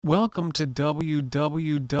Welcome to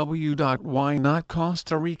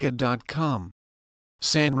www.whynotcostarica.com.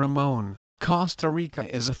 San Ramon, Costa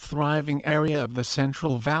Rica is a thriving area of the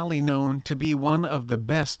Central Valley known to be one of the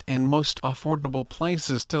best and most affordable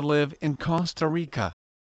places to live in Costa Rica.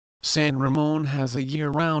 San Ramon has a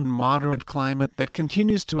year-round moderate climate that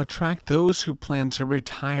continues to attract those who plan to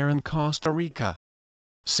retire in Costa Rica.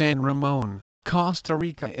 San Ramon, Costa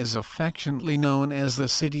Rica is affectionately known as the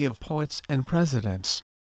city of poets and presidents.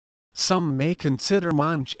 Some may consider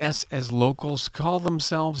Monches, as locals call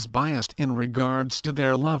themselves, biased in regards to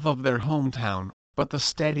their love of their hometown, but the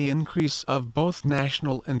steady increase of both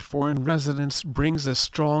national and foreign residents brings a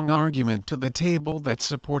strong argument to the table that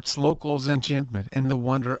supports locals' enchantment and the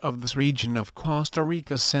wonder of this region of Costa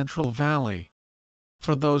Rica's Central Valley.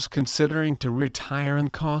 For those considering to retire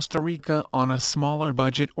in Costa Rica on a smaller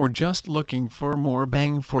budget or just looking for more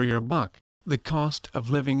bang for your buck, the cost of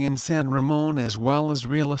living in San Ramon as well as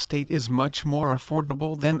real estate is much more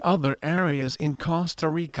affordable than other areas in Costa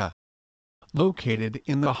Rica. Located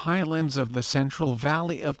in the highlands of the Central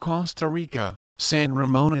Valley of Costa Rica, San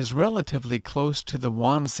Ramon is relatively close to the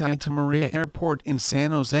Juan Santa Maria Airport in San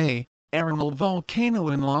Jose, Arenal Volcano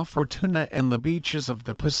in La Fortuna, and the beaches of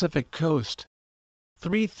the Pacific Coast.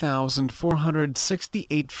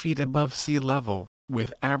 3,468 feet above sea level,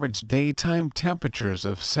 with average daytime temperatures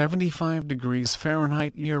of 75 degrees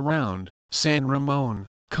Fahrenheit year-round, San Ramon,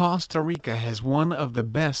 Costa Rica has one of the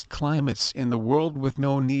best climates in the world with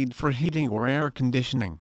no need for heating or air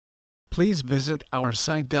conditioning. Please visit our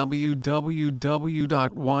site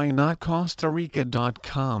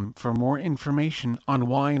www.whynotcostarica.com for more information on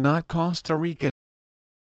Why Not Costa Rica.